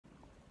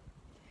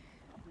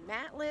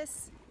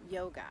Matless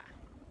yoga.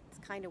 It's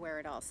kind of where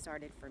it all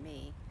started for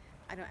me.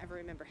 I don't ever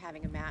remember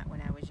having a mat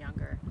when I was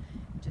younger,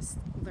 just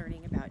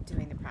learning about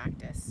doing the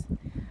practice.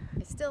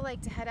 I still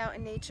like to head out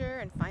in nature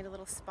and find a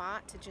little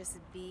spot to just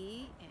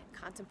be and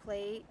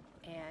contemplate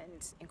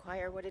and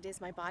inquire what it is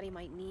my body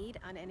might need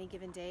on any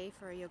given day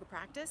for a yoga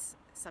practice.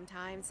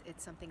 Sometimes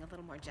it's something a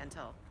little more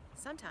gentle.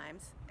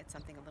 Sometimes it's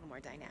something a little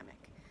more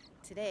dynamic.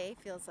 Today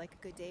feels like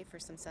a good day for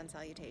some sun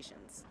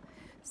salutations.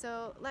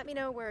 So let me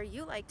know where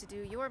you like to do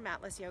your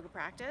matless yoga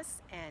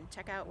practice and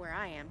check out where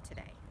I am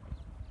today.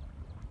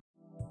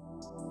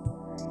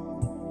 Oh,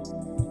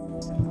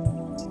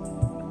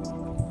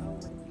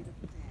 what a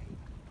beautiful day.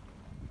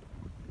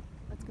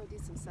 Let's go do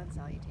some sun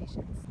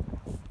salutations.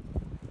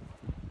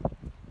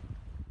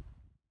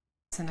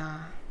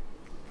 Asana,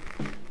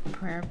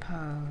 prayer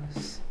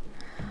pose.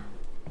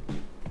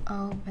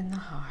 Open the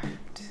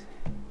heart.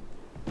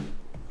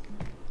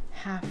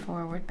 Half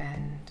forward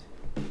bend.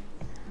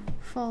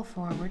 Full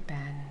forward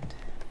bend.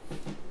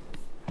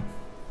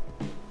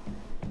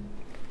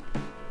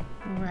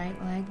 Right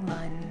leg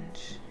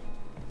lunge.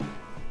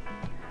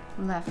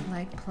 Left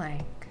leg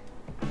plank.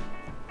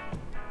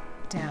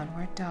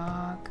 Downward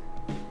dog.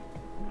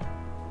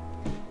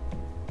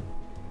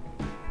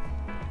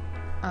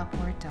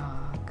 Upward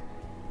dog.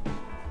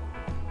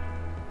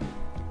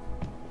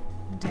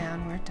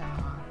 Downward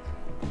dog.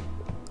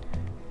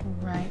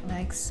 Right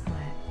leg split.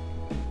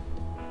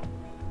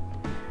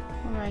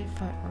 Right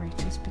foot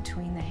reaches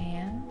between the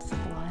hands,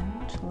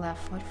 lunge,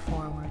 left foot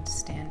forward,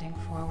 standing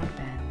forward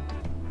bend.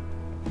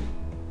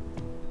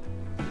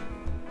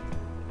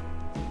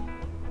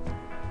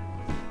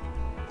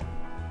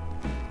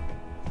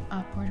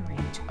 Upward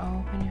reach,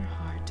 open your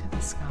heart to the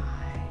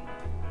sky.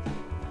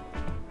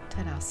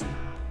 Tadasana.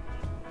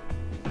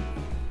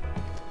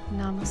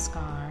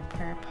 Namaskar,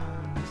 prayer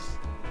pose.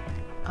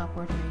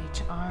 Upward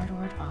reach, Ardha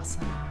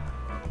Urdhvasana.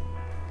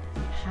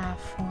 Half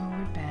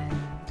forward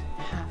bend,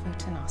 half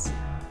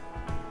Uttanasana.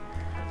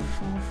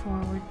 Full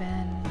forward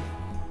bend,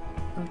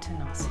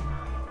 Uttanasana.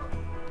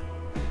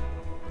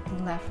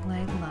 Left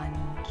leg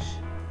lunge.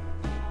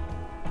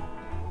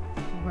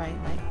 Right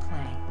leg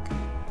plank.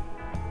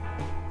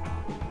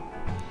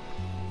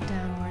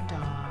 Downward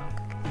dog.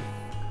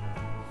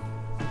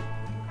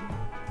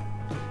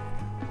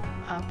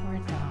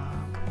 Upward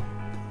dog.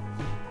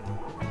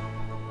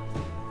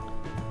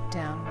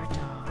 Downward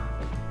dog.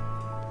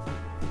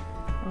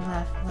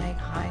 Left leg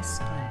high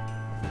split.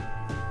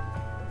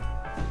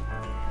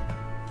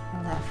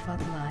 Left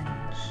foot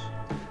lunge.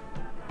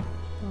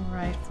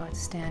 Right foot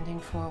standing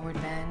forward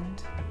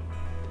bend.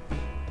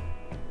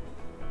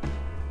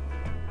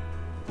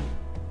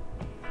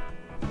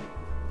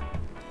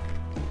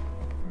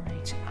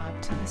 Reach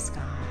up to the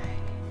sky.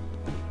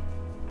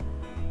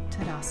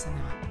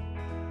 Tadasana.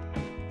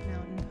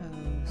 Mountain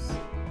pose.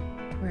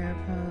 Prayer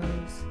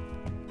pose.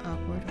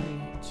 Upward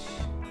reach.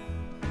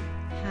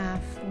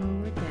 Half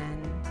forward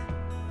bend.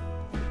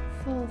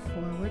 Full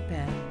forward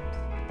bend.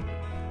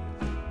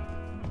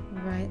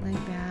 Right leg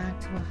back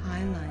to a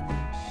high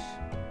lunge.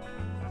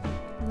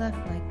 Left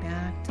leg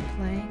back to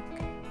plank.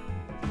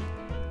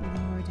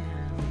 Lower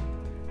down.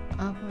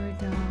 Upward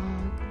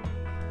dog.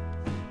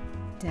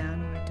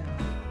 Downward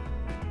dog.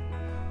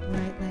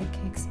 Right leg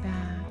kicks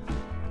back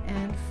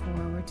and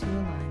forward to a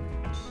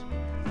lunge.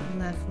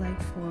 Left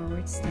leg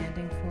forward,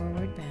 standing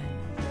forward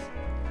bend.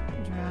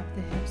 Drop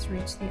the hips,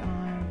 reach the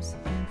arms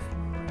and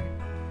forward.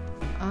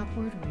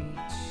 Upward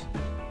reach.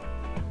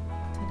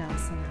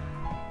 Tadasana.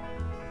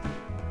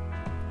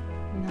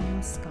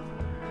 Namaskar.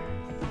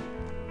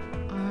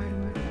 Ardha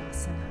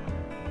Urdhvasana.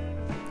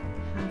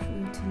 Half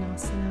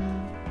Uttanasana.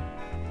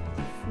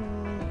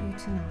 Full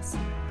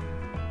Uttanasana.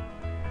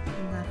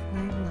 Left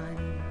leg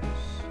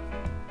lunge.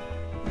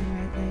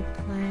 Right leg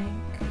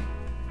plank.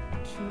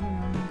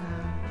 Chaturanga.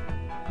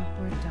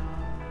 Upward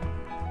dog.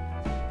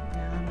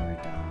 Downward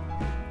dog.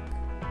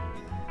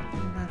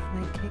 Left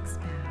leg kicks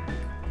back.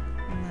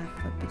 Left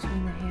foot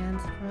between the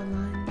hands for a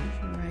lunge.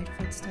 Right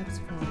foot steps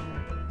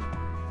forward.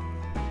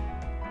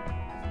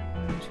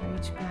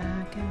 Reach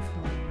back and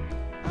forward.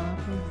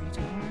 Upward reach,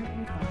 Ardha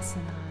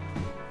Urdhvasana.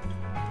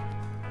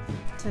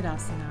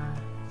 Tadasana.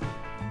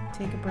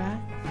 Take a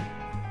breath.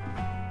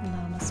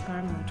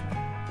 Namaskar mudra.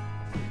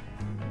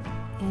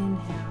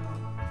 Inhale.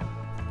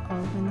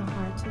 Open the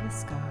heart to the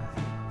sky.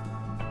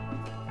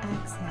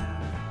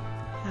 Exhale.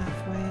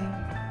 Halfway.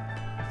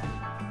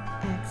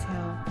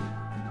 Exhale.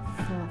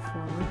 Full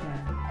forward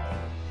bend.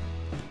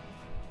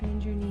 Bend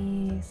your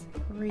knees.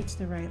 Reach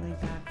the right leg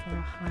back for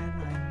a high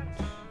lunge.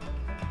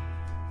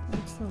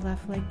 Reach the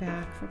left leg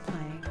back for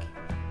plank.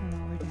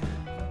 Lower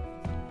down.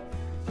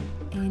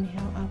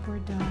 Inhale,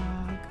 upward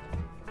dog.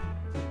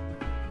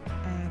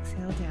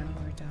 Exhale,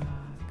 downward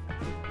dog.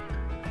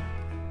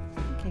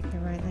 Kick the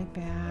right leg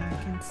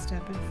back and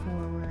step it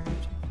forward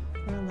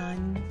for a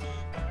lunge.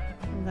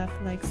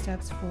 Left leg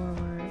steps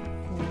forward,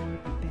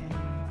 forward bend.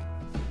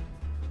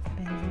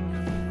 Bend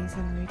your knees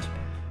and reach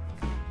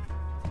back.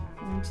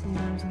 Reach the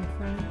arms in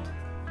front.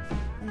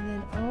 And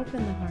then open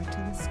the heart to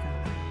the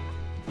sky.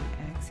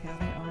 Exhale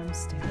the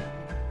arms down.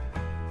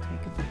 Take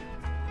take a breath.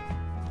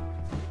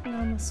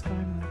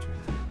 Namaskar Mudra.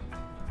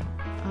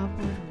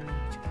 Upward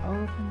reach,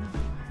 open the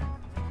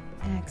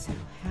heart. Exhale,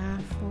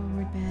 half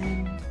forward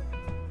bend.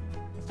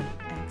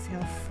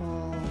 Exhale,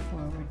 full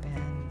forward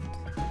bend.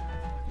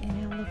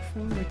 Inhale, look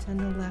forward, send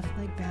the left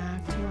leg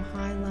back to a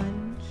high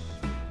lunge.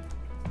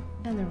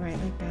 And the right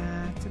leg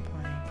back to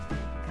plank.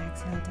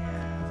 Exhale,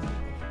 down.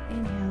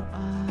 Inhale,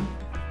 up.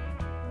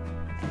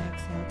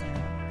 Exhale,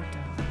 downward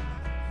dog.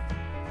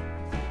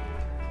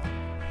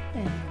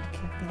 And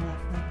kick the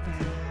left leg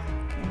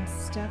back and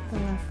step the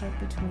left foot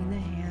between the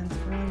hands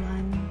for a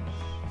lunge.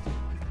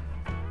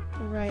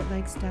 The right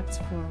leg steps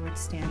forward,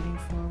 standing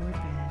forward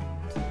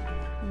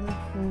bend. Look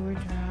forward,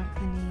 drop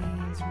the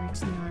knees, reach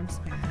the arms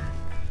back.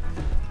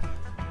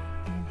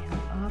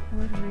 Inhale,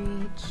 upward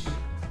reach.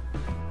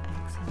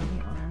 Exhale,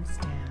 the arms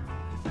down.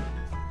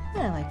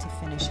 And I like to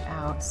finish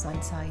out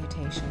sun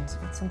salutations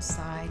with some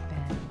side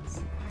bends.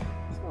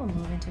 So we'll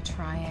move into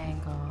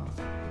triangle.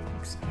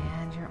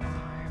 Expand your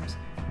arms.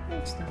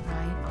 Reach the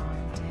right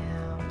arm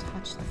down.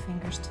 Touch the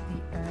fingers to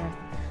the earth.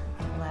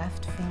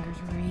 Left fingers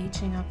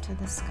reaching up to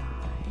the sky.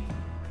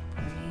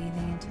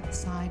 Breathing into the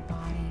side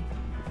body.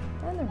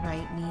 Bend the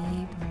right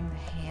knee. Bring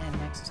the hand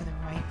next to the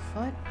right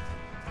foot.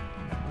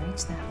 And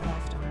reach that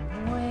left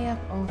arm way up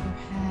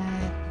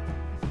overhead.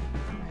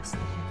 Press the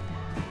hip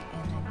back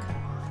and then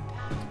come on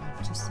back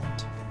up to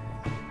center.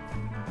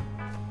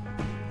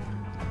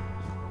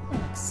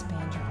 And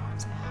expand your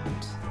arms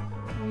out.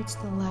 Reach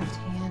the left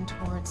hand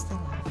towards the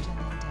left and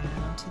then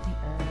down to the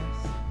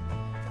earth.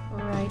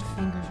 Right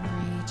fingers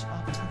reach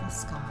up to the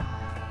sky.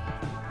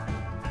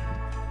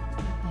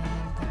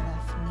 Bend the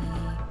left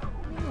knee.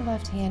 Bring the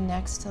left hand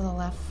next to the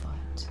left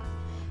foot.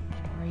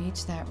 And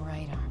reach that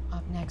right arm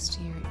up next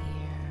to your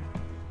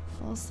ear.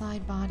 Full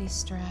side body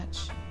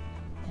stretch.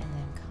 And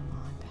then come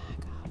on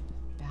back up,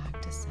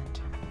 back to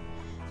center.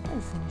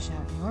 And finish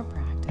out your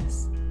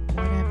practice,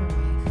 whatever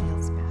way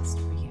feels best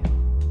for you.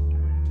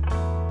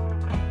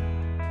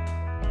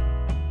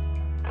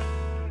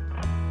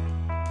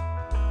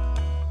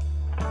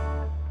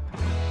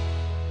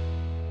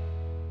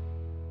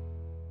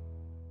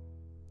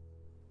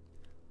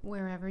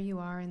 Wherever you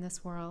are in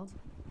this world,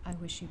 I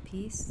wish you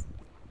peace,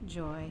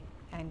 joy,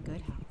 and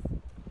good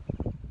health.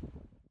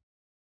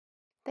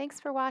 Thanks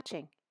for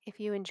watching. If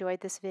you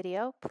enjoyed this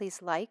video,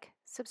 please like,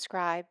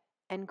 subscribe,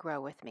 and grow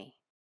with me.